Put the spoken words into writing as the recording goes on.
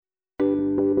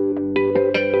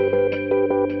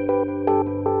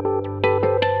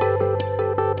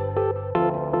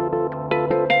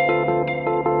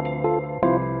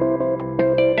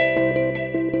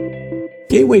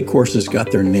Gateway courses got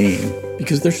their name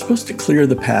because they're supposed to clear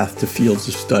the path to fields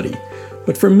of study.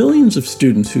 But for millions of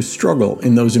students who struggle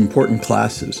in those important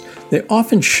classes, they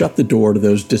often shut the door to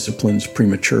those disciplines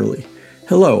prematurely.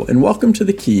 Hello, and welcome to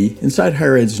The Key, Inside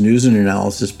Higher Ed's News and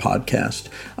Analysis podcast.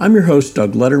 I'm your host,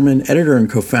 Doug Letterman, editor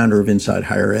and co-founder of Inside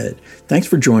Higher Ed. Thanks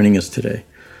for joining us today.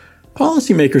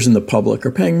 Policymakers and the public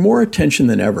are paying more attention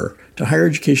than ever to higher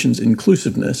education's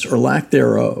inclusiveness, or lack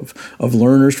thereof, of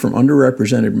learners from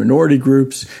underrepresented minority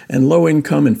groups and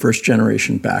low-income and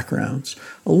first-generation backgrounds.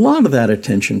 A lot of that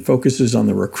attention focuses on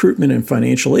the recruitment and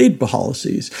financial aid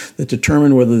policies that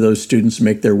determine whether those students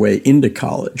make their way into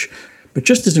college. But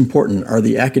just as important are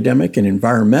the academic and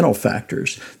environmental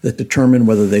factors that determine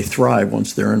whether they thrive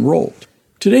once they're enrolled.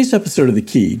 Today's episode of The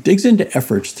Key digs into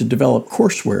efforts to develop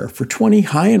courseware for 20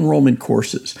 high-enrollment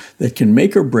courses that can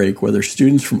make or break whether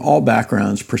students from all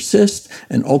backgrounds persist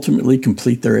and ultimately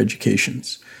complete their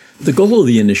educations. The goal of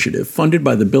the initiative, funded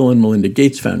by the Bill and Melinda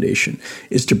Gates Foundation,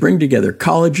 is to bring together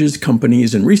colleges,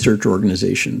 companies, and research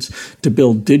organizations to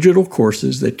build digital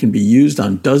courses that can be used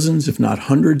on dozens, if not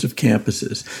hundreds, of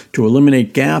campuses to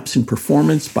eliminate gaps in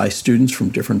performance by students from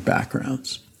different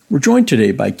backgrounds. We're joined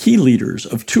today by key leaders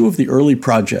of two of the early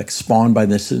projects spawned by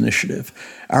this initiative.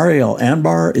 Ariel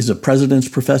Anbar is a president's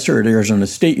professor at Arizona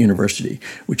State University,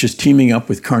 which is teaming up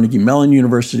with Carnegie Mellon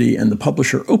University and the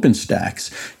publisher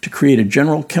OpenStax to create a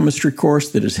general chemistry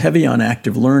course that is heavy on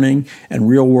active learning and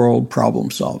real-world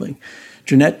problem solving.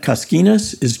 Jeanette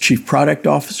Koskinas is Chief Product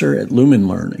Officer at Lumen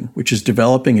Learning, which is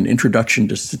developing an Introduction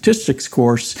to Statistics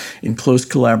course in close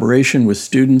collaboration with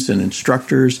students and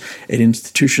instructors at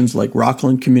institutions like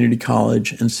Rockland Community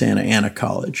College and Santa Ana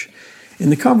College. In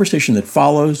the conversation that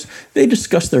follows, they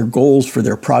discuss their goals for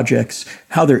their projects,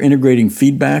 how they're integrating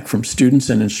feedback from students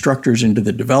and instructors into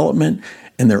the development,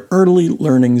 and their early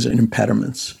learnings and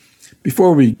impediments.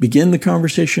 Before we begin the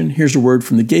conversation, here's a word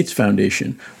from the Gates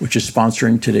Foundation, which is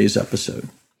sponsoring today's episode.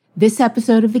 This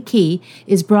episode of The Key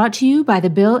is brought to you by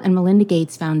the Bill and Melinda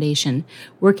Gates Foundation,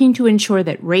 working to ensure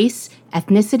that race,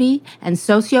 ethnicity, and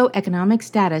socioeconomic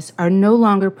status are no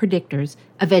longer predictors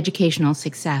of educational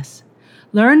success.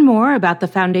 Learn more about the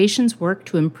Foundation's work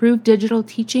to improve digital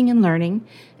teaching and learning,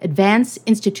 advance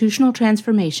institutional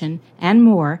transformation, and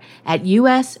more at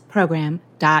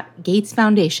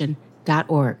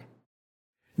usprogram.gatesfoundation.org.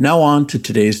 Now on to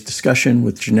today's discussion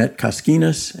with Jeanette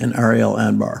Koskinas and Ariel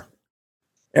Anbar.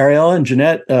 Ariel and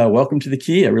Jeanette, welcome to The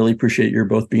Key. I really appreciate your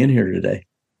both being here today.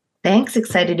 Thanks.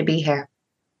 Excited to be here.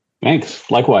 Thanks.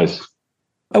 Likewise.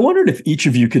 I wondered if each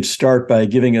of you could start by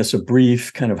giving us a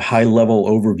brief kind of high-level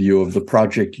overview of the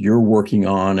project you're working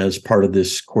on as part of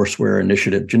this courseware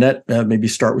initiative. Jeanette, maybe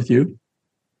start with you.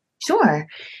 Sure.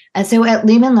 So at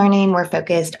Lumen Learning, we're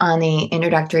focused on the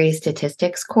Introductory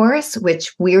Statistics course,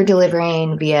 which we're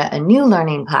delivering via a new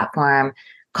learning platform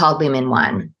called Lumen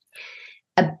One.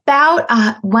 About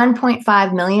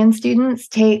 1.5 million students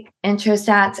take intro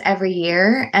stats every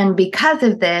year. And because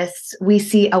of this, we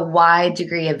see a wide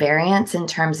degree of variance in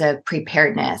terms of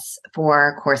preparedness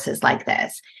for courses like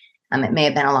this. It may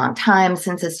have been a long time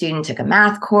since a student took a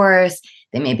math course.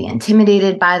 They may be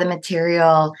intimidated by the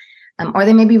material. Or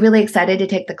they may be really excited to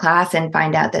take the class and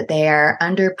find out that they are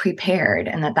underprepared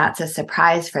and that that's a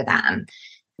surprise for them.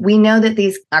 We know that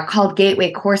these are called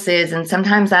gateway courses, and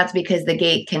sometimes that's because the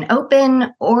gate can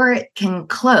open or it can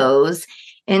close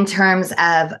in terms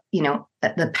of,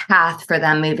 the path for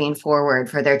them moving forward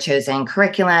for their chosen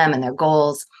curriculum and their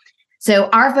goals.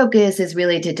 So our focus is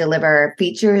really to deliver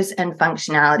features and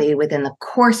functionality within the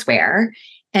courseware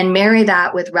and marry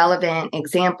that with relevant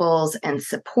examples and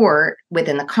support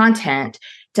within the content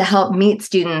to help meet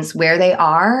students where they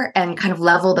are and kind of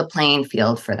level the playing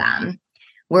field for them.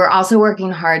 We're also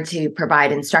working hard to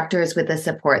provide instructors with the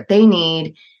support they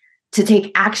need to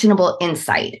take actionable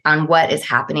insight on what is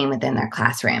happening within their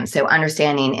classroom. So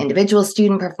understanding individual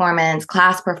student performance,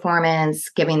 class performance,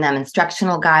 giving them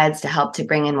instructional guides to help to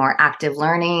bring in more active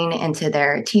learning into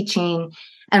their teaching,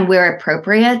 and where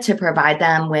appropriate to provide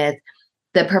them with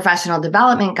the professional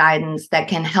development guidance that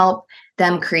can help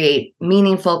them create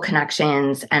meaningful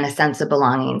connections and a sense of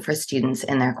belonging for students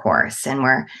in their course. And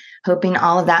we're hoping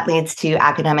all of that leads to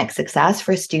academic success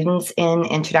for students in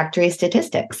introductory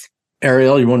statistics.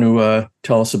 Ariel, you want to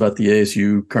tell us about the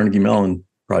ASU Carnegie Mellon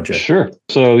project? Sure.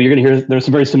 So you're going to hear there's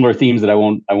some very similar themes that I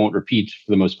won't repeat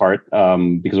for the most part,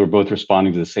 because we're both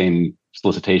responding to the same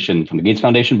solicitation from the Gates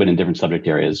Foundation, but in different subject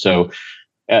areas. So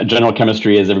general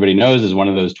chemistry, as everybody knows, is one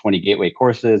of those 20 gateway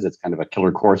courses. It's kind of a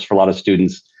killer course for a lot of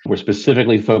students. We're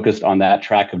specifically focused on that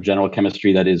track of general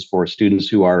chemistry that is for students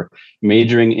who are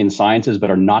majoring in sciences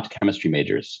but are not chemistry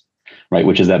majors. right?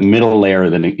 Which is that middle layer.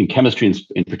 Then in chemistry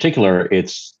in particular,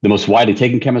 it's the most widely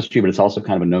taken chemistry, but it's also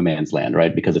kind of a no man's land,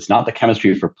 right? Because it's not the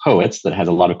chemistry for poets that has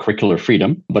a lot of curricular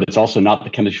freedom, but it's also not the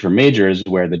chemistry for majors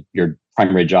where your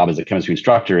primary job as a chemistry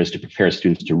instructor is to prepare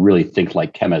students to really think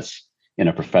like chemists in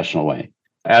a professional way.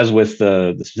 As with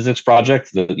the statistics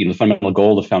project, the fundamental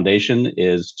goal of the foundation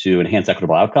is to enhance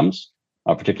equitable outcomes,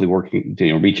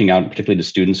 particularly reaching out particularly to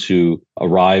students who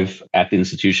arrive at the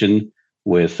institution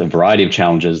with a variety of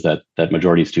challenges that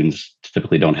majority of students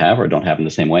typically don't have or don't have in the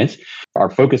same ways.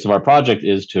 Our focus of our project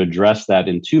is to address that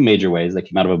in two major ways that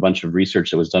came out of a bunch of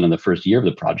research that was done in the first year of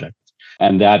the project.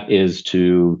 And that is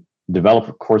to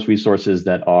develop course resources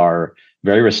that are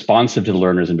very responsive to the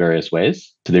learners in various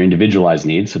ways, to their individualized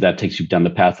needs. So that takes you down the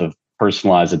path of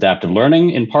personalized adaptive learning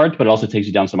in part, but it also takes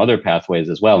you down some other pathways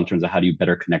as well in terms of how do you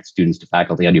better connect students to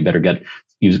faculty, how do you better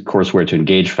use courseware to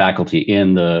engage faculty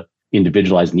in the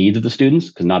individualized needs of the students,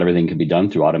 because not everything can be done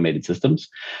through automated systems.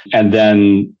 And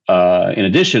then in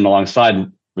addition,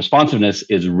 alongside responsiveness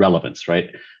is relevance, right?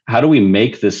 How do we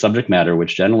make this subject matter,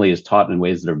 which generally is taught in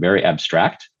ways that are very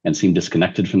abstract and seem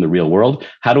disconnected from the real world,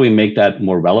 how do we make that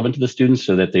more relevant to the students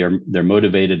so that they're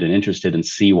motivated and interested and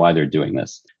see why they're doing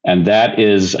this? And that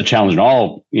is a challenge in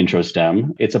all intro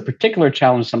STEM. It's a particular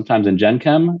challenge sometimes in Gen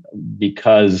Chem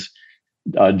because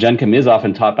Gen Chem is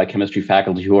often taught by chemistry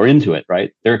faculty who are into it,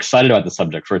 right? They're excited about the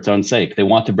subject for its own sake. They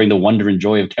want to bring the wonder and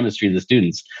joy of chemistry to the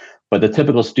students. But the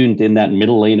typical student in that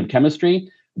middle lane of chemistry,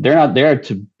 they're not there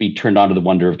to be turned on to the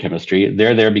wonder of chemistry.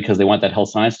 They're there because they want that health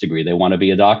science degree. They want to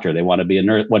be a doctor. They want to be a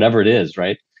nurse, whatever it is,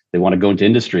 right? They want to go into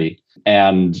industry.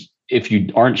 And if you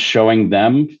aren't showing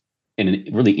them in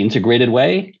a really integrated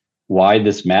way why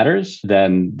this matters,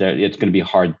 then it's going to be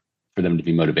hard for them to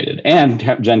be motivated. And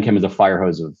Gen Chem is a fire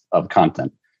hose of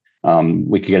content.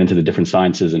 We could get into the different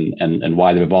sciences and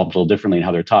why they've evolved a little differently and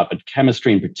how they're taught. But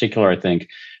chemistry in particular, I think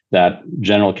that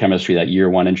general chemistry, that year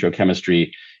one intro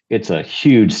chemistry, it's a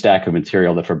huge stack of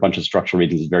material that for a bunch of structural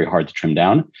reasons is very hard to trim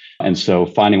down. And so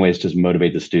finding ways to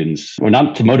motivate the students, or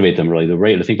not to motivate them really, the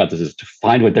way to think about this is to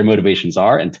find what their motivations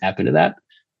are and tap into that.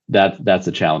 That's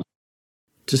a challenge.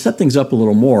 To set things up a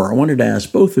little more, I wanted to ask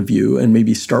both of you, and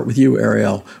maybe start with you,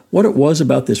 Ariel, what it was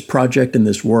about this project and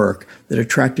this work that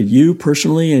attracted you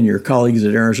personally and your colleagues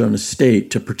at Arizona State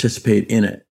to participate in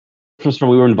it. First of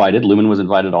all, we were invited. Lumen was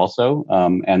invited also.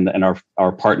 And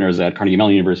our partners at Carnegie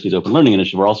Mellon University's Open Learning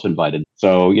Initiative were also invited.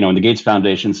 So, when the Gates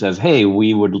Foundation says, hey,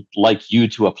 we would like you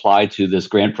to apply to this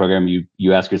grant program,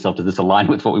 you ask yourself, does this align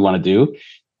with what we want to do?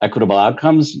 Equitable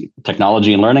outcomes,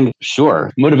 technology and learning,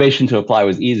 sure. Motivation to apply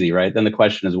was easy, right? Then the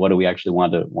question is, what do we actually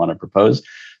want to propose?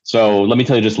 So let me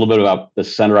tell you just a little bit about the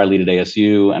center I lead at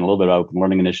ASU and a little bit about Open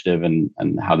Learning Initiative and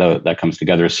how that comes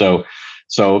together. So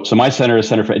my center is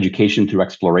Center for Education Through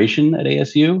Exploration at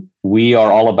ASU. We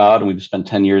are all about, and we've spent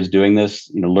 10 years doing this,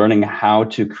 learning how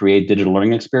to create digital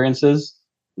learning experiences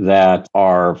that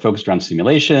are focused around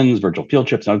simulations, virtual field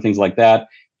trips, and other things like that,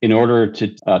 in order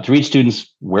to reach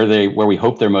students where we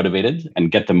hope they're motivated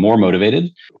and get them more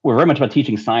motivated. We're very much about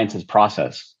teaching science as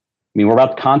process. I mean, we're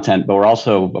about content, but we're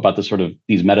also about the sort of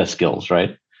these meta skills,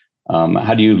 right?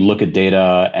 How do you look at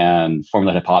data and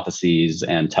formulate hypotheses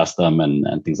and test them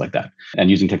and things like that? And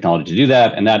using technology to do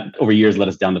that. And that over years led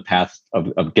us down the path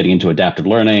of getting into adaptive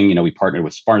learning. We partnered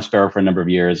with Smart Sparrow for a number of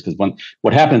years because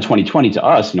what happened in 2020 to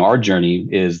us, our journey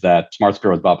is that Smart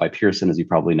Sparrow was bought by Pearson, as you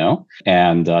probably know,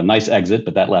 and nice exit,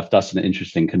 but that left us in an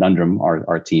interesting conundrum,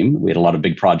 our team. We had a lot of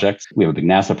big projects. We have a big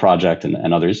NASA project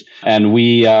and others. And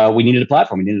we needed a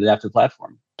platform. We needed an adaptive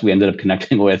platform. We ended up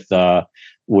connecting with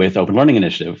Open Learning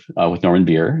Initiative, with Norman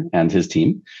Beer and his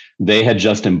team. They had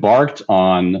just embarked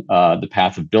on the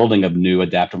path of building a new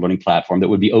adaptive learning platform that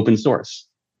would be open source,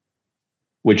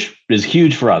 which is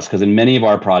huge for us because in many of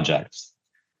our projects,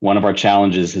 one of our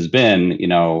challenges has been,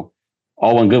 all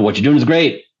well and good, what you're doing is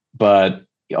great, but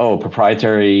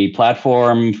proprietary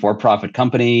platform, for-profit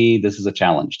company, this is a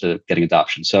challenge to getting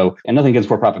adoption. So, and nothing against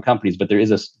for-profit companies, but there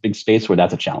is a big space where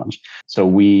that's a challenge. So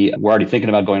we were already thinking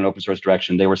about going in an open source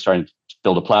direction. They were starting to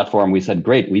build a platform. We said,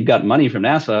 great, we've got money from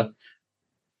NASA.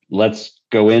 Let's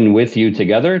go in with you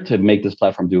together to make this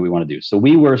platform do what we want to do. So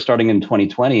we were starting in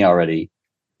 2020 already,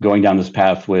 going down this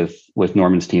path with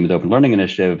Norman's team at the Open Learning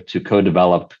Initiative to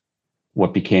co-develop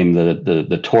what became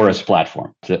the Taurus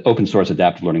platform, the open source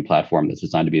adaptive learning platform that's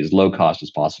designed to be as low cost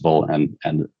as possible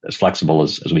and as flexible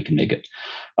as we can make it.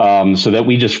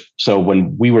 So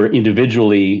when we were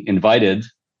individually invited,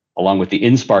 along with the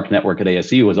InSpark network at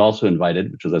ASU was also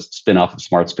invited, which was a spin-off of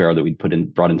Smart Sparrow that we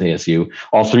brought into ASU.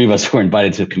 All three of us were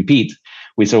invited to compete.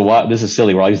 We said, well, this is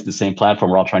silly. We're all using the same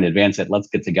platform. We're all trying to advance it. Let's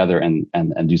get together and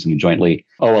do something jointly.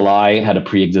 OLI had a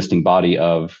pre-existing body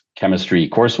of chemistry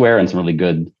courseware and some really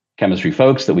good chemistry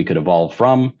folks that we could evolve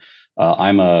from.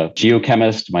 I'm a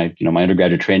geochemist. My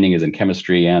undergraduate training is in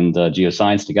chemistry and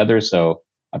geoscience together. So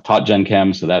I've taught Gen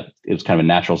Chem, so that it was kind of a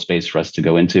natural space for us to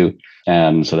go into.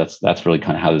 And so that's really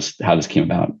kind of how this came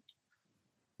about.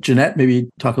 Jeanette, maybe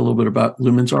talk a little bit about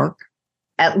Lumen's ARC.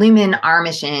 At Lumen, our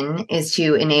mission is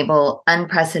to enable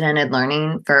unprecedented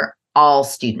learning for all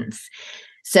students.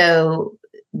 So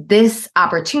this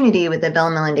opportunity with the Bill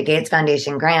and Melinda Gates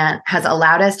Foundation grant has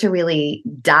allowed us to really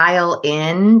dial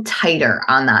in tighter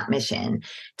on that mission,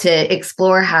 to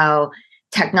explore how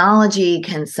technology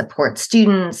can support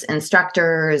students,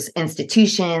 instructors,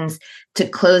 institutions to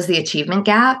close the achievement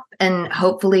gap and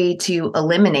hopefully to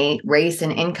eliminate race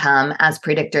and income as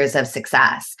predictors of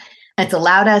success. It's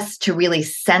allowed us to really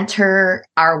center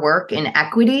our work in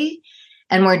equity.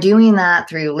 And we're doing that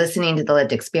through listening to the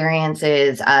lived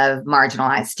experiences of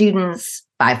marginalized students,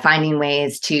 by finding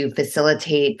ways to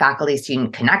facilitate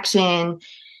faculty-student connection,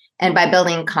 and by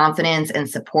building confidence and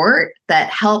support that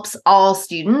helps all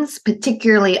students,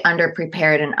 particularly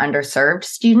underprepared and underserved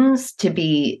students, to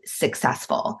be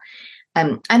successful.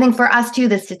 I think for us too,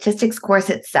 the statistics course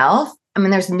itself,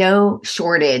 there's no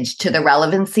shortage to the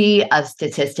relevancy of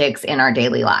statistics in our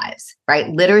daily lives, right?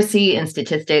 Literacy in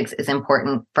statistics is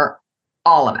important for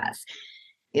all of us.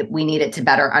 We need it to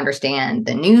better understand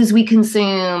the news we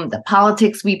consume, the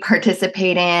politics we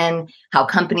participate in, how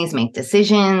companies make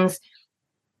decisions,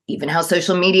 even how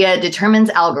social media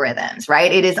determines algorithms,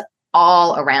 right? It is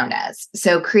all around us.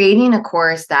 So creating a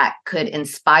course that could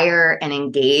inspire and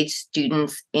engage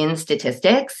students in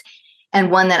statistics, and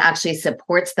one that actually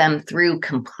supports them through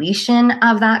completion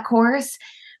of that course,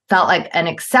 felt like an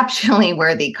exceptionally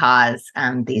worthy cause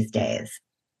these days.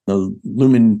 The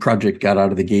Lumen project got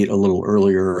out of the gate a little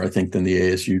earlier, I think, than the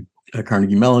ASU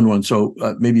Carnegie Mellon one. So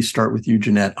maybe start with you,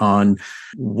 Jeanette, on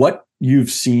what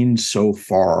you've seen so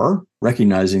far,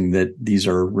 recognizing that these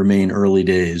remain early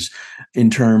days, in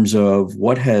terms of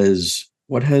what has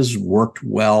worked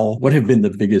well, what have been the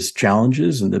biggest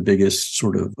challenges and the biggest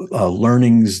sort of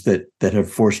learnings that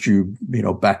have forced you,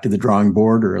 back to the drawing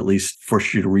board, or at least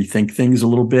forced you to rethink things a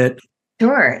little bit.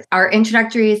 Sure. Our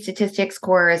introductory statistics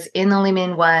course in the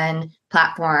Lumen One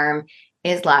platform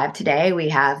is live today. We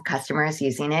have customers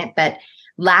using it, but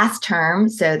last term,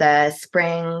 so the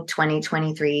spring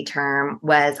 2023 term,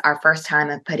 was our first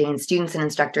time of putting students and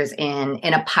instructors in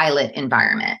a pilot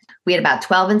environment. We had about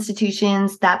 12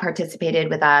 institutions that participated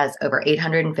with us, over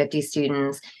 850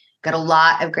 students, got a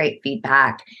lot of great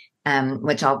feedback,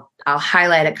 which I'll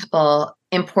highlight a couple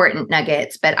important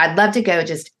nuggets, but I'd love to go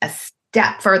just a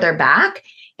step further back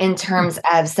in terms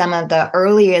of some of the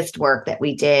earliest work that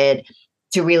we did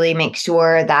to really make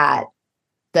sure that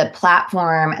the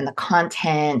platform and the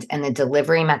content and the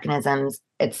delivery mechanisms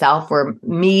itself were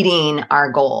meeting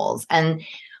our goals. And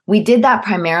we did that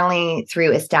primarily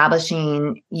through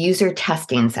establishing user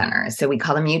testing centers. So we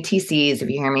call them UTCs. If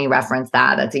you hear me reference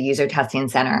that, that's a user testing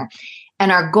center.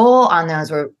 And our goal on those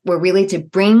were really to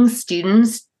bring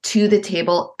students to the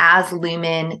table as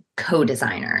Lumen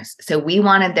co-designers. So we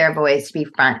wanted their voice to be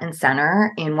front and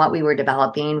center in what we were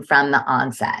developing from the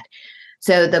onset.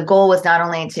 So the goal was not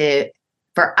only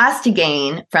for us to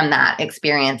gain from that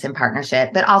experience and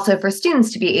partnership, but also for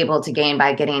students to be able to gain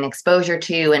by getting exposure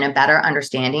to and a better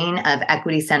understanding of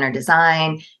equity-centered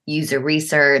design, user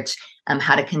research,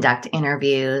 how to conduct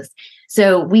interviews.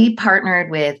 So we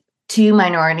partnered with two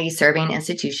minority serving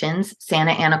institutions,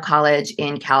 Santa Ana College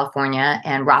in California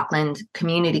and Rockland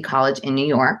Community College in New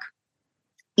York.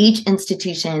 Each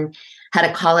institution had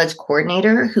a college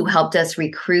coordinator who helped us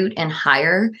recruit and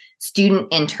hire student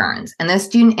interns. And those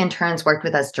student interns worked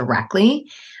with us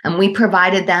directly. And we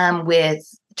provided them with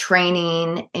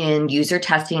training in user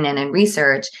testing and in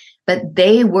research, but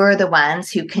they were the ones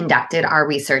who conducted our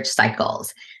research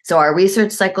cycles. So our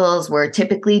research cycles were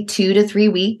typically 2 to 3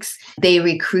 weeks. They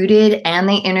recruited and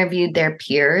they interviewed their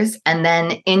peers. And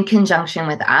then in conjunction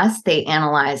with us, they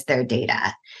analyzed their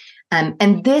data.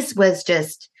 And this was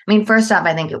just, first off,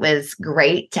 I think it was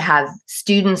great to have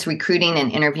students recruiting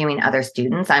and interviewing other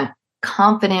students. I'm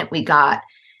confident we got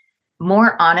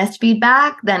more honest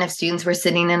feedback than if students were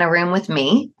sitting in a room with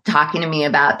me, talking to me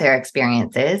about their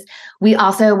experiences. We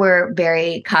also were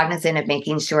very cognizant of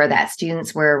making sure that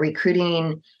students were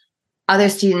recruiting other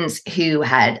students who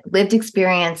had lived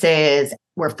experiences,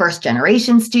 were first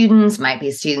generation students, might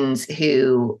be students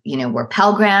who, were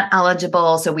Pell Grant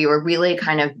eligible. So we were really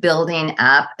kind of building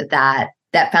up that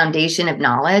foundation of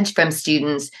knowledge from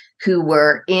students who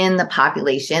were in the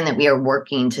population that we are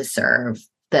working to serve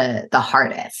the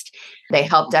hardest. They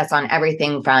helped us on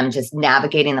everything from just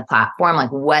navigating the platform,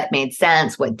 like what made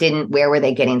sense, what didn't, where were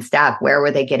they getting stuck, where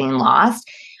were they getting lost,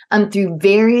 through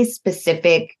very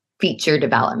specific feature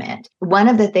development. One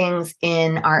of the things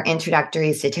in our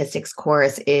introductory statistics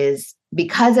course is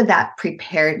because of that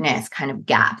preparedness kind of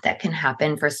gap that can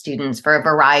happen for students for a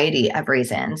variety of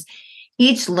reasons,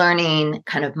 each learning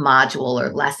kind of module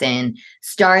or lesson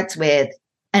starts with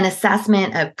an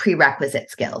assessment of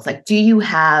prerequisite skills. Like, do you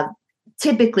have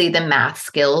typically the math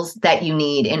skills that you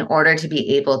need in order to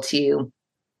be able to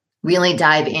really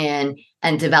dive in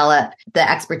and develop the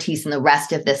expertise in the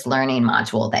rest of this learning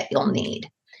module that you'll need?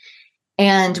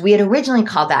 And we had originally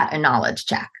called that a knowledge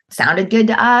check. Sounded good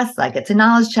to us, like it's a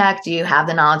knowledge check. Do you have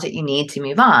the knowledge that you need to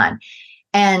move on?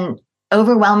 And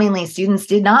overwhelmingly, students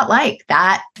did not like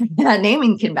that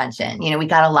naming convention. We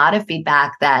got a lot of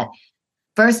feedback that,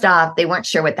 first off, they weren't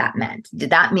sure what that meant. Did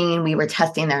that mean we were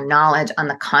testing their knowledge on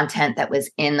the content that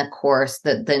was in the course,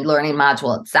 the learning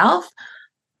module itself?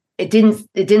 It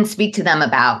didn't speak to them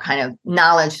about kind of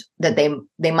knowledge that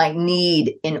they might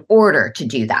need in order to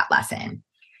do that lesson.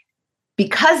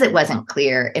 Because it wasn't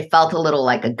clear, it felt a little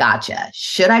like a gotcha.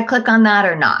 Should I click on that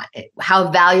or not?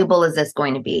 How valuable is this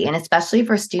going to be? And especially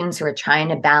for students who are trying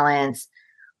to balance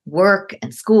work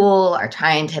and school, or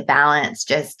trying to balance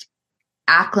just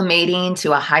acclimating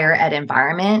to a higher ed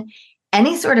environment,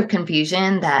 any sort of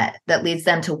confusion that leads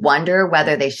them to wonder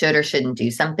whether they should or shouldn't do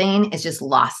something is just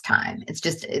lost time. It's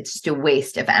just a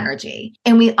waste of energy.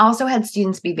 And we also had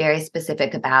students be very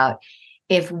specific about,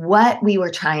 if what we were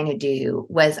trying to do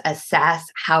was assess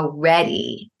how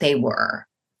ready they were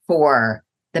for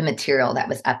the material that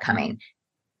was upcoming,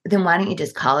 then why don't you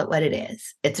just call it what it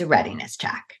is? It's a readiness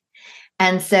check.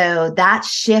 And so that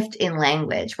shift in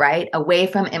language, right, away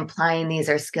from implying these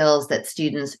are skills that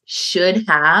students should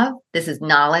have, this is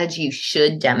knowledge you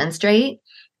should demonstrate,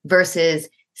 versus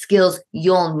skills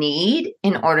you'll need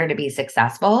in order to be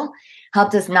successful,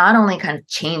 helped us not only kind of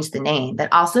change the name, but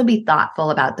also be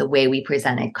thoughtful about the way we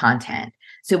presented content.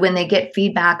 So when they get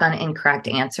feedback on incorrect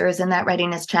answers in that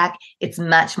readiness check, it's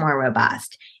much more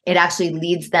robust. It actually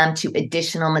leads them to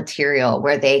additional material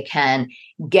where they can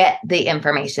get the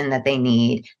information that they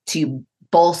need to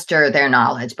bolster their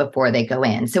knowledge before they go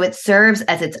in. So it serves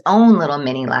as its own little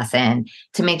mini lesson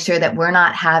to make sure that we're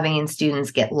not having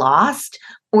students get lost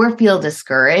or feel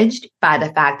discouraged by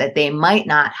the fact that they might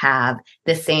not have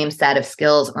the same set of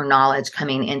skills or knowledge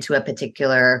coming into a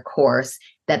particular course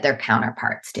that their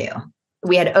counterparts do.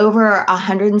 We had over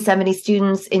 170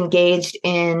 students engaged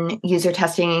in user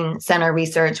testing center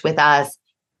research with us.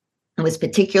 It was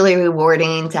particularly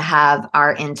rewarding to have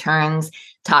our interns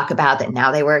talk about that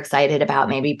now they were excited about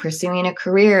maybe pursuing a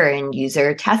career in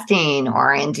user testing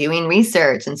or in doing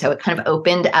research. And so it kind of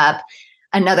opened up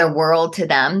another world to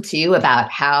them too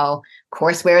about how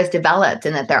courseware is developed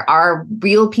and that there are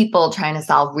real people trying to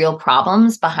solve real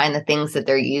problems behind the things that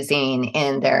they're using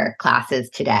in their classes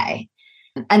today.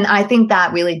 And I think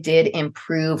that really did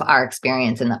improve our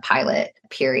experience in the pilot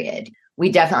period. We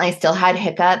definitely still had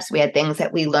hiccups. We had things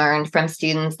that we learned from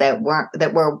students that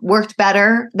worked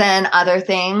better than other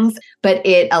things, but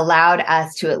it allowed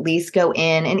us to at least go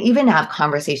in and even have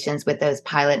conversations with those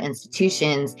pilot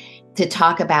institutions to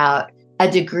talk about a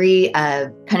degree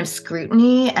of kind of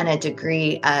scrutiny and a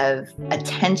degree of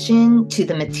attention to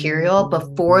the material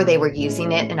before they were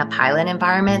using it in a pilot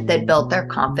environment that built their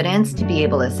confidence to be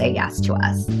able to say yes to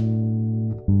us.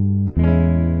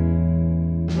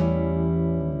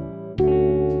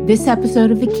 This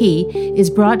episode of The Key is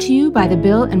brought to you by the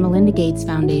Bill and Melinda Gates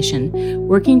Foundation,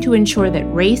 working to ensure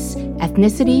that race,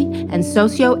 ethnicity, and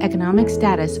socioeconomic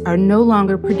status are no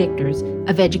longer predictors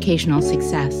of educational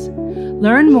success.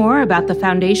 Learn more about the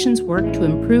Foundation's work to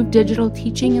improve digital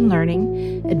teaching and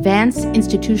learning, advance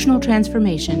institutional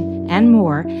transformation, and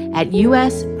more at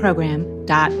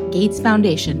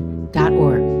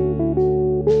usprogram.gatesfoundation.org.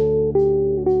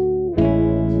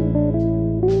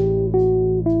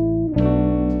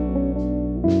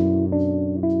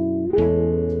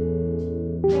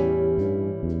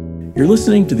 You're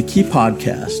listening to The Key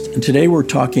Podcast, and today we're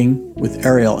talking with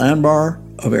Ariel Anbar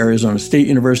of Arizona State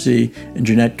University and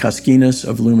Jeanette Koskinas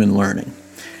of Lumen Learning.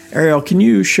 Ariel, can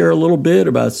you share a little bit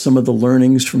about some of the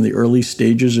learnings from the early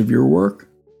stages of your work?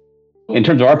 In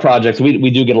terms of our projects, we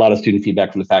do get a lot of student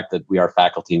feedback from the fact that we are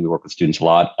faculty and we work with students a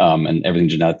lot. And everything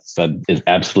Jeanette said is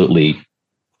absolutely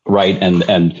right.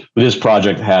 And this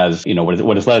project has, what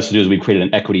it's led us to do is we created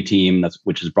an equity team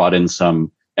which has brought in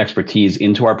some expertise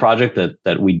into our project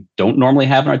that we don't normally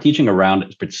have in our teaching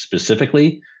around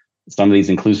specifically some of these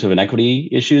inclusive and equity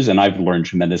issues. And I've learned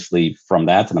tremendously from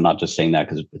that. And I'm not just saying that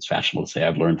because it's fashionable to say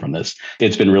I've learned from this.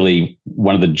 It's been really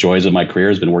one of the joys of my career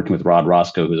has been working with Rod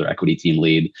Roscoe, who's our equity team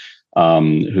lead,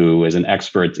 who is an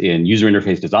expert in user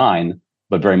interface design,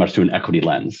 but very much through an equity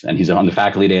lens. And he's on the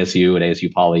faculty at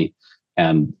ASU Poly,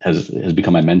 and has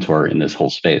become my mentor in this whole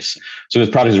space. So this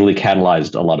project has really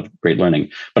catalyzed a lot of great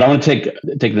learning. But I want to take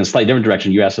it in a slightly different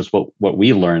direction. You asked us what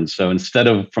we learned. So instead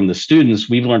of from the students,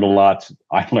 we've learned a lot.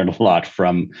 I've learned a lot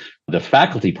from the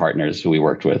faculty partners who we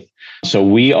worked with. So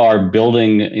we are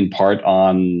building in part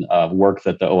on work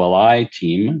that the OLI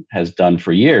team has done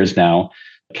for years now,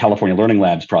 California Learning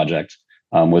Labs project,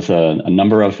 with a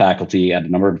number of faculty at a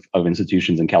number of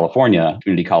institutions in California,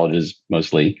 community colleges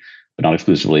mostly, but not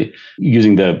exclusively,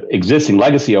 using the existing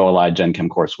legacy OLI Gen Chem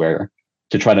courseware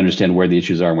to try to understand where the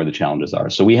issues are and where the challenges are.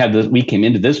 So we came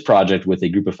into this project with a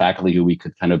group of faculty who we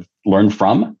could kind of learn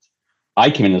from. I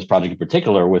came into this project in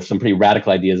particular with some pretty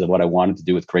radical ideas of what I wanted to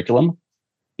do with curriculum.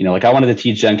 Like I wanted to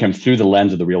teach Gen Chem through the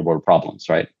lens of the real world problems,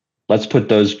 right? Let's put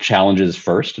those challenges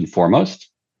first and foremost,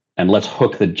 and let's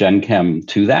hook the Gen Chem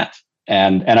to that.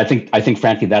 And I think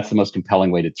frankly, that's the most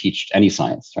compelling way to teach any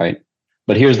science, right?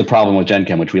 But here's the problem with Gen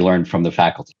Chem, which we learned from the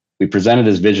faculty. We presented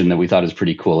this vision that we thought is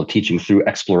pretty cool of teaching through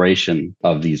exploration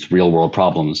of these real world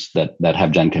problems that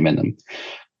have Gen Chem in them.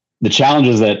 The challenge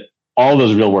is that all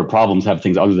those real world problems have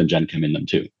things other than Gen Chem in them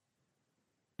too.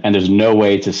 And there's no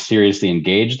way to seriously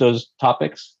engage those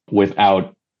topics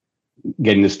without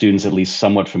getting the students at least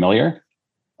somewhat familiar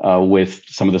with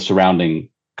some of the surrounding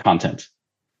content.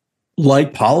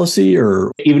 Like policy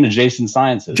or even adjacent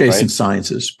sciences. Adjacent right?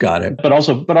 sciences, got it. But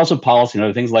also policy and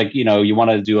other things like, you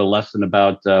want to do a lesson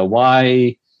about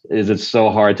why is it so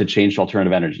hard to change to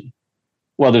alternative energy?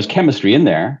 Well, there's chemistry in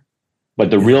there, but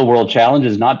the real world challenge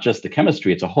is not just the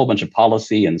chemistry. It's a whole bunch of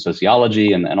policy and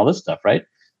sociology and all this stuff, right?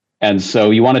 And so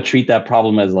you want to treat that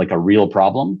problem as like a real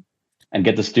problem and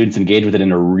get the students engaged with it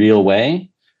in a real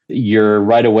way. You're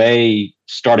right away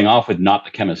starting off with not the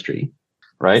chemistry.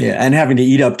 Right. Yeah, and having to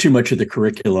eat up too much of the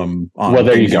curriculum. Well,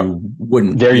 there you go.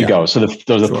 There you go. So the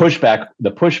pushback.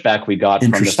 The pushback we got from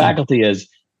the faculty is,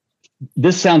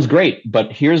 this sounds great,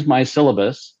 but here's my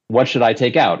syllabus. What should I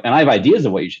take out? And I have ideas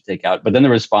of what you should take out. But then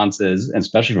the response is, and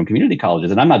especially from community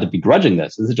colleges, and I'm not begrudging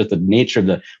this. This is just the nature of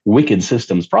the wicked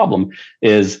systems problem.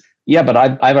 Is yeah, but I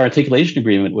have an articulation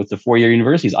agreement with the 4-year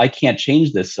universities. I can't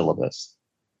change this syllabus.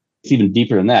 It's even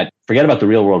deeper than that. Forget about the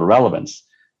real world relevance.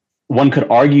 One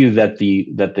could argue that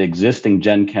the existing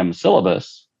Gen Chem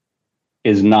syllabus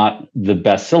is not the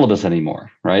best syllabus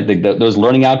anymore, right? Those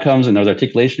learning outcomes and those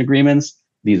articulation agreements,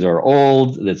 these are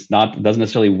old. Doesn't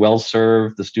necessarily well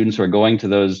serve the students who are going to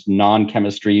those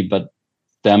non-chemistry but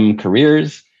STEM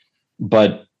careers.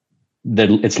 But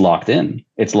it's locked in.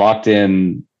 It's locked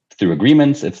in through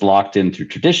agreements. It's locked in through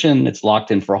tradition. It's locked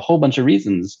in for a whole bunch of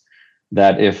reasons.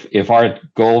 That if our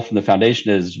goal from the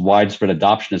foundation is widespread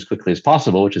adoption as quickly as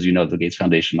possible, which, as you know, the Gates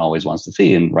Foundation always wants to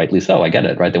see, and rightly so, I get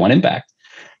it, right? They want impact.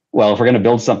 Well, if we're going to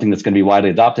build something that's going to be widely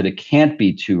adopted, it can't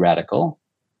be too radical,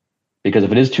 because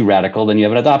if it is too radical, then you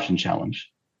have an adoption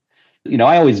challenge.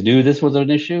 I always knew this was an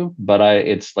issue, but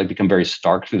it's like become very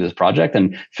stark through this project,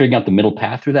 and figuring out the middle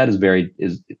path through that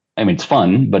is it's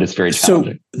fun, but it's very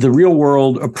challenging. So the real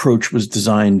world approach was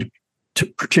designed to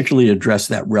particularly address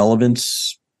that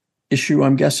relevance issue,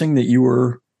 I'm guessing, that you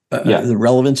were the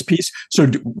relevance piece. So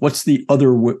what's the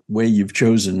other way you've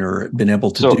chosen or been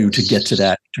able to do to get to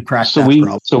that, to crack that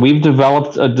problem? So we've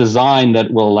developed a design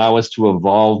that will allow us to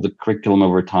evolve the curriculum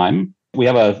over time. We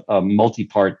have a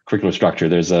multi-part curricular structure.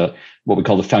 There's what we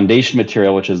call the foundation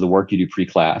material, which is the work you do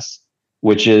pre-class,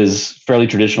 which is fairly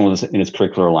traditional in its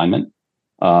curricular alignment.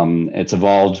 It's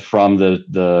evolved from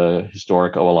the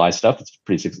historic OLI stuff.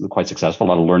 It's quite successful. A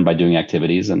lot of learn by doing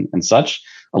activities and such,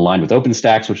 aligned with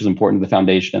OpenStax, which is important to the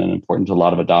foundation and important to a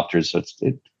lot of adopters.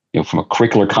 So from a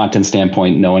curricular content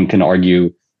standpoint, no one can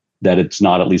argue that it's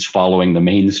not at least following the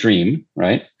mainstream,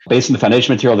 right? Based on the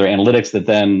foundation material, there are analytics that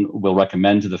then will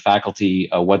recommend to the faculty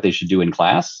what they should do in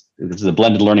class. This is a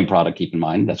blended learning product, keep in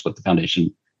mind. That's what the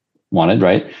foundation wanted,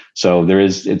 right? So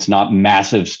it's not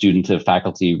massive student to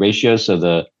faculty ratio.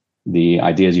 So the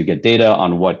idea is you get data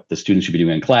on what the students should be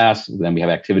doing in class. Then we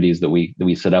have activities that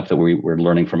we set up that we're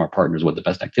learning from our partners what the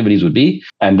best activities would be.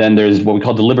 And then there's what we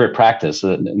call deliberate practice.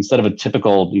 Instead of a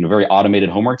typical, very automated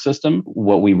homework system,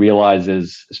 what we realize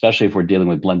is, especially if we're dealing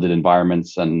with blended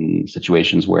environments and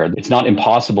situations where it's not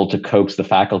impossible to coax the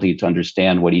faculty to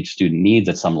understand what each student needs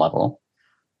at some level.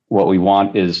 What we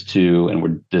want is and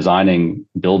we're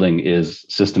building is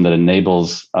a system that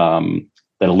enables,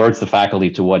 that alerts the faculty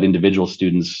to what individual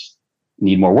students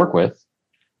need more work with,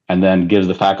 and then gives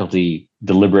the faculty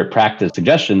deliberate practice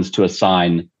suggestions to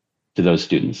assign to those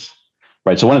students,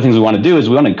 right? So one of the things we want to do is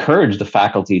we want to encourage the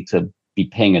faculty to be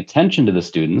paying attention to the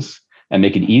students and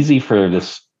make it easy for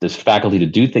this faculty to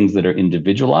do things that are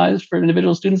individualized for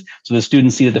individual students, so the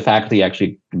students see that the faculty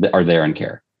actually are there and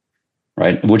care,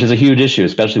 right? Which is a huge issue,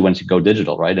 especially once you go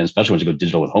digital, right? And especially once you go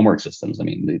digital with homework systems. I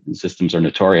mean, the systems are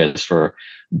notorious for,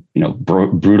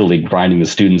 brutally grinding the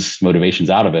students' motivations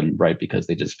out of them, right? Because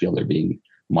they just feel they're being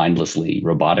mindlessly,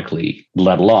 robotically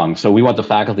led along. So we want the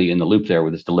faculty in the loop there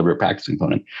with this deliberate practice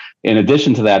component. In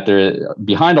addition to that,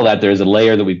 behind all that, there's a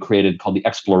layer that we've created called the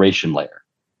exploration layer.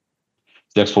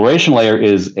 The exploration layer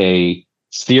is a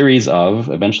series of,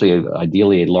 eventually,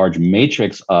 ideally, a large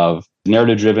matrix of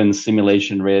narrative-driven,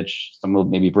 simulation-rich, some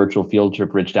maybe virtual field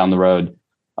trip-rich down the road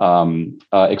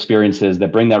experiences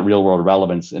that bring that real-world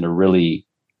relevance in a really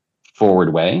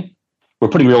forward way. We're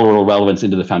putting real-world relevance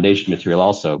into the foundation material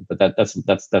also, but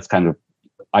that's kind of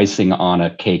icing on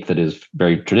a cake that is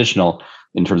very traditional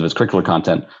in terms of its curricular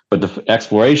content. But the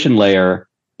exploration layer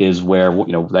is where,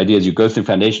 the idea is you go through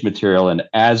foundation material, and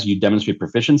as you demonstrate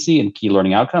proficiency in key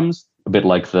learning outcomes, a bit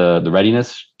like the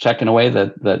readiness check in a way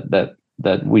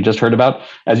that we just heard about,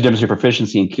 as you demonstrate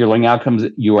proficiency in key learning outcomes,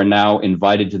 you are now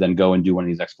invited to then go and do one of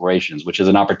these explorations, which is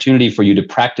an opportunity for you to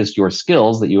practice your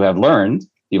skills that you have learned,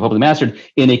 you've hopefully mastered,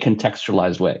 in a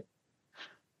contextualized way.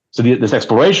 So this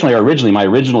exploration layer, our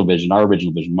original vision,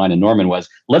 mine and Norman, was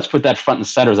let's put that front and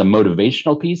center as a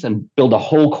motivational piece and build a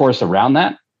whole course around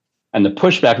that. And the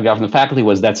pushback we got from the faculty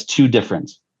was that's too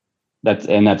different.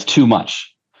 That's too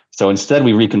much. So instead,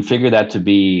 we reconfigure that to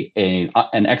be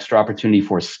an extra opportunity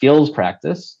for skills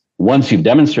practice once you've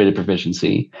demonstrated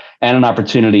proficiency, and an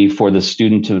opportunity for the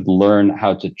student to learn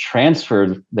how to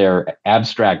transfer their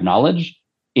abstract knowledge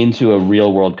into a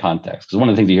real world context. Because one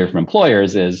of the things you hear from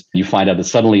employers is you find out that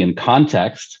suddenly in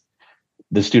context,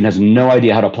 the student has no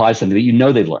idea how to apply something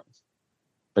that they've learned,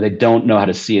 but they don't know how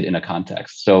to see it in a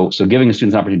context. So giving the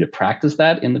students an opportunity to practice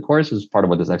that in the course is part of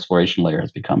what this exploration layer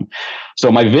has become.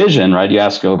 So my vision, right, you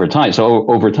ask over time. So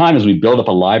over time, as we build up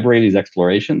a library of these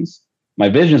explorations, my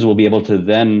vision is we'll be able to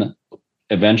then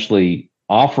eventually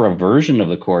offer a version of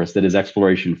the course that is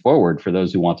exploration forward for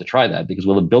those who want to try that, because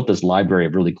we'll have built this library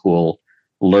of really cool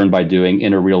learn by doing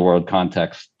in a real world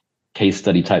context case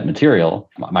study type material.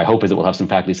 My hope is that we'll have some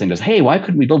faculty saying to us, hey, why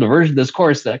couldn't we build a version of this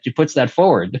course that actually puts that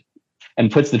forward and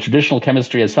puts the traditional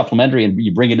chemistry as supplementary, and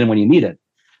you bring it in when you need it?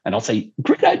 And I'll say,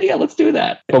 great idea, let's do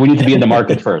that. But we need to be in the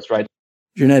market first, right?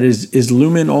 Jeanette, is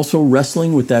Lumen also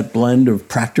wrestling with that blend of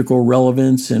practical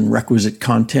relevance and requisite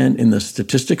content in the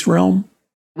statistics realm?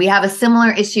 We have a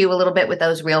similar issue a little bit with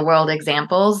those real world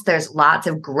examples. There's lots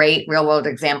of great real world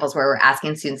examples where we're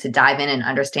asking students to dive in and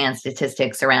understand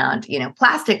statistics around,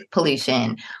 plastic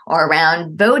pollution or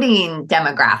around voting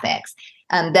demographics.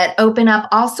 That open up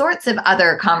all sorts of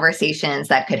other conversations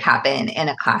that could happen in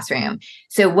a classroom.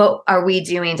 So what are we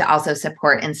doing to also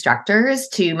support instructors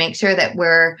to make sure that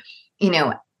we're,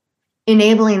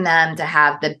 enabling them to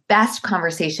have the best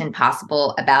conversation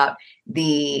possible about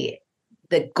the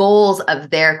goals of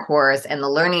their course and the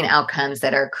learning outcomes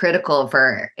that are critical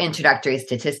for introductory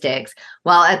statistics,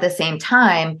 while at the same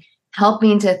time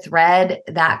helping to thread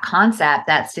that concept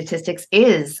that statistics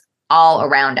is all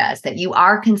around us, that you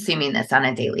are consuming this on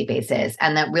a daily basis,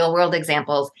 and that real world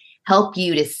examples help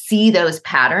you to see those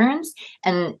patterns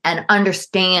and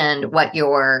understand what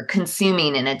you're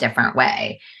consuming in a different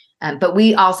way. But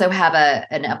we also have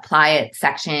an apply it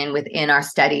section within our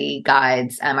study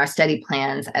guides, our study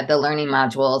plans of the learning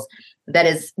modules that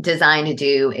is designed to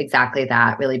do exactly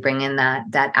that, really bring in that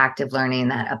active learning,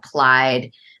 that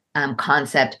applied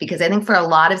concept. Because I think for a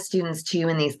lot of students too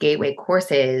in these gateway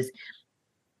courses,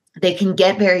 they can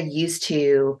get very used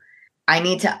to, I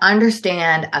need to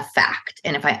understand a fact.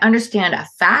 And if I understand a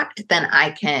fact, then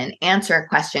I can answer a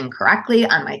question correctly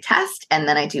on my test, and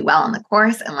then I do well in the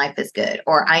course and life is good.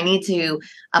 Or I need to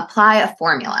apply a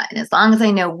formula. And as long as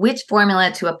I know which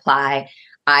formula to apply,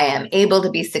 I am able to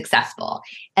be successful.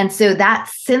 And so that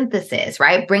synthesis,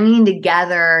 right, bringing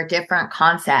together different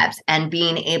concepts and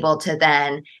being able to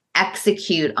then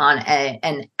execute on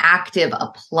an active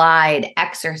applied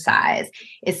exercise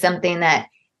is something that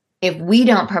if we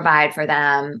don't provide for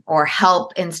them or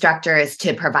help instructors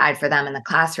to provide for them in the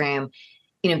classroom,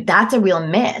 that's a real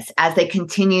miss as they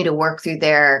continue to work through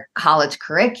their college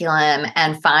curriculum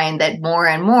and find that more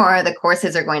and more the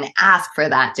courses are going to ask for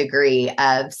that degree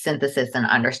of synthesis and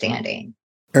understanding.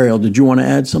 Ariel, did you want to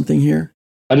add something here?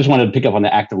 I just wanted to pick up on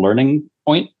the active learning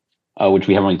point, which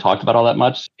we haven't really talked about all that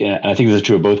much. And I think this is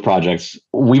true of both projects.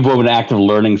 We've woven active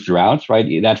learning throughout,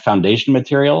 right? That foundation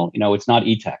material, it's not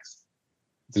e-text.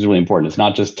 This is really important. It's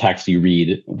not just text you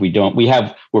read.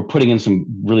 We're putting in some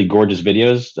really gorgeous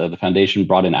videos. The foundation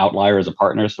brought in Outlier as a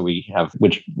partner. So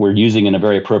which we're using in a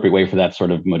very appropriate way for that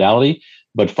sort of modality.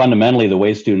 But fundamentally, the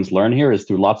way students learn here is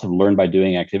through lots of learn by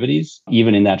doing activities,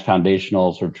 even in that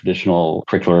foundational sort of traditional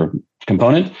curricular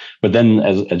component. But then,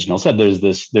 as Janelle said, there's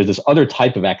this other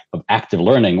type of active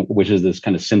learning, which is this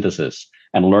kind of synthesis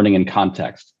and learning in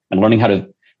context and learning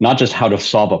not just how to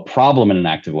solve a problem in an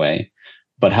active way,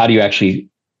 but how do you actually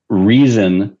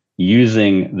reason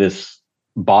using this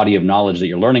body of knowledge that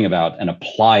you're learning about and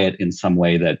apply it in some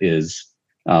way that is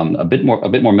a bit more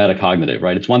metacognitive,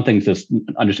 right? It's one thing to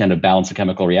understand to balance a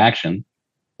chemical reaction.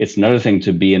 It's another thing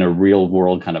to be in a real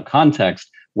world kind of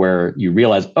context where you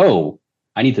realize, oh,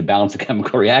 I need to balance a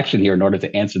chemical reaction here in order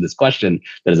to answer this question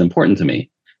that is important to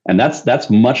me. And that's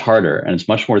much harder, and it's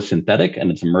much more synthetic, and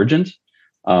it's emergent,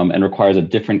 and requires a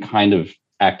different kind of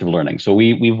active learning. So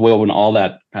we've woven all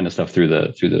that kind of stuff through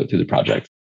the project.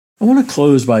 I want to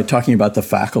close by talking about the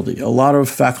faculty. A lot of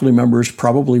faculty members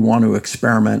probably want to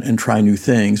experiment and try new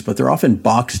things, but they're often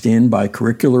boxed in by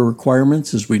curricular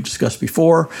requirements, as we discussed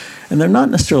before, and they're not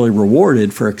necessarily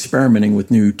rewarded for experimenting with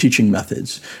new teaching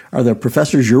methods. Are the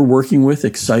professors you're working with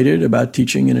excited about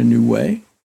teaching in a new way?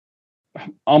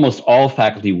 Almost all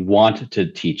faculty want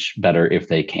to teach better if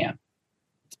they can.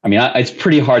 I mean, it's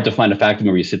pretty hard to find a faculty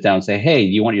member you sit down and say, hey,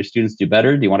 do you want your students to do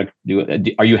better? Do you want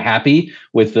to are you happy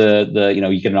with the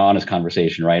you get an honest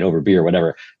conversation, right, over beer or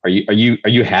whatever. Are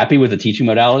you happy with the teaching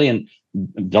modality? And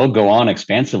they'll go on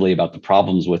expansively about the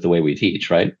problems with the way we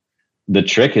teach, right? The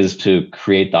trick is to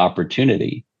create the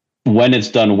opportunity. When it's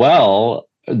done well,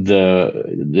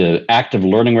 the active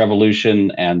learning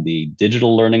revolution and the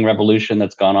digital learning revolution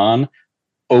that's gone on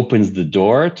opens the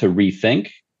door to rethink,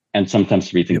 and sometimes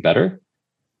to rethink better.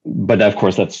 But of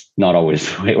course, that's not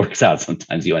always the way it works out.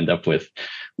 Sometimes you end up with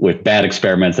bad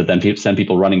experiments that then send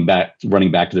people running back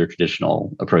to their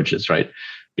traditional approaches, right?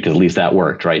 Because at least that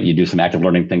worked, right? You do some active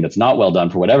learning thing that's not well done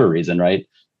for whatever reason, right?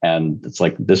 And it's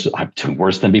like, this, I'm doing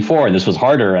worse than before, and this was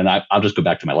harder, and I'll just go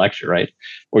back to my lecture, right?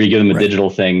 Or you give them a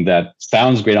digital thing that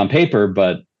sounds great on paper,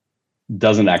 but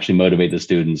doesn't actually motivate the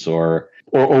students, or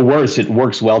worse, it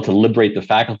works well to liberate the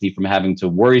faculty from having to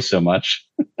worry so much.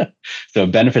 So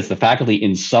it benefits the faculty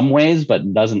in some ways,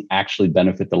 but doesn't actually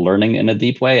benefit the learning in a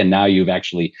deep way. And now you've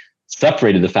actually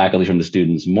separated the faculty from the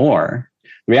students more.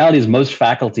 The reality is most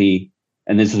faculty,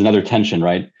 and this is another tension,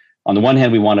 right? On the one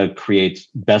hand, we want to create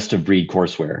best of breed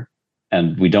courseware,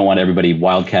 and we don't want everybody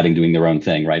wildcatting doing their own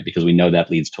thing, right? Because we know that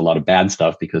leads to a lot of bad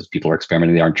stuff because people are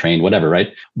experimenting, they aren't trained, whatever,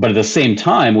 right? But at the same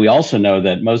time, we also know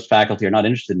that most faculty are not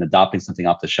interested in adopting something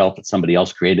off the shelf that somebody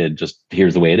else created, just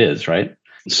here's the way it is, right?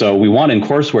 So we want in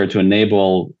courseware to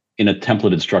enable, in a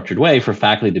templated, structured way, for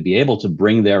faculty to be able to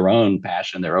bring their own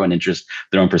passion, their own interest,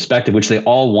 their own perspective, which they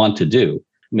all want to do.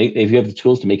 If you have the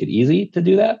tools to make it easy to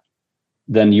do that,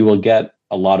 then you will get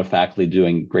a lot of faculty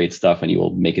doing great stuff, and you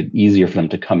will make it easier for them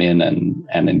to come in and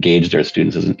engage their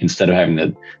students instead of having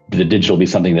the digital be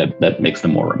something that makes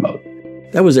them more remote.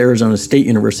 That was Arizona State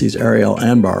University's Ariel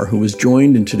Anbar, who was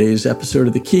joined in today's episode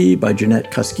of The Key by Jeanette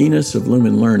Koskinas of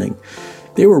Lumen Learning.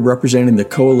 They were representing the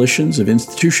coalitions of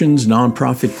institutions,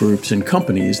 nonprofit groups, and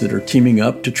companies that are teaming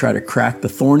up to try to crack the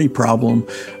thorny problem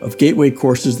of gateway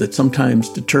courses that sometimes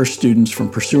deter students from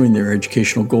pursuing their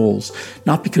educational goals,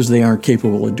 not because they aren't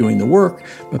capable of doing the work,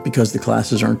 but because the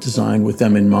classes aren't designed with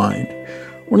them in mind.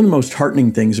 One of the most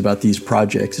heartening things about these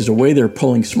projects is a way they're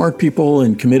pulling smart people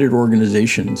and committed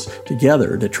organizations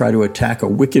together to try to attack a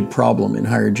wicked problem in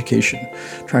higher education,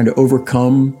 trying to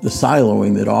overcome the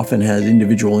siloing that often has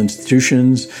individual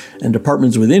institutions and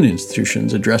departments within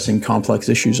institutions addressing complex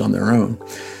issues on their own.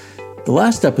 The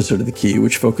last episode of The Key,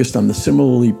 which focused on the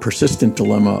similarly persistent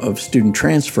dilemma of student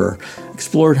transfer,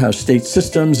 explored how state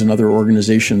systems and other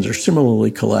organizations are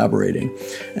similarly collaborating.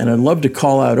 And I'd love to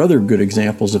call out other good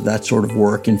examples of that sort of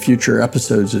work in future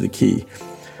episodes of The Key.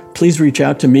 Please reach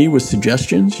out to me with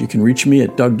suggestions. You can reach me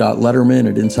at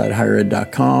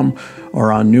doug.letterman@insidehighered.com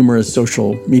or on numerous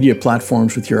social media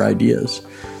platforms with your ideas.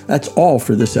 That's all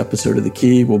for this episode of The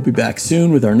Key. We'll be back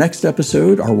soon with our next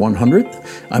episode, our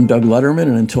 100th. I'm Doug Letterman,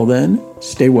 and until then,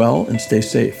 stay well and stay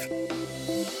safe.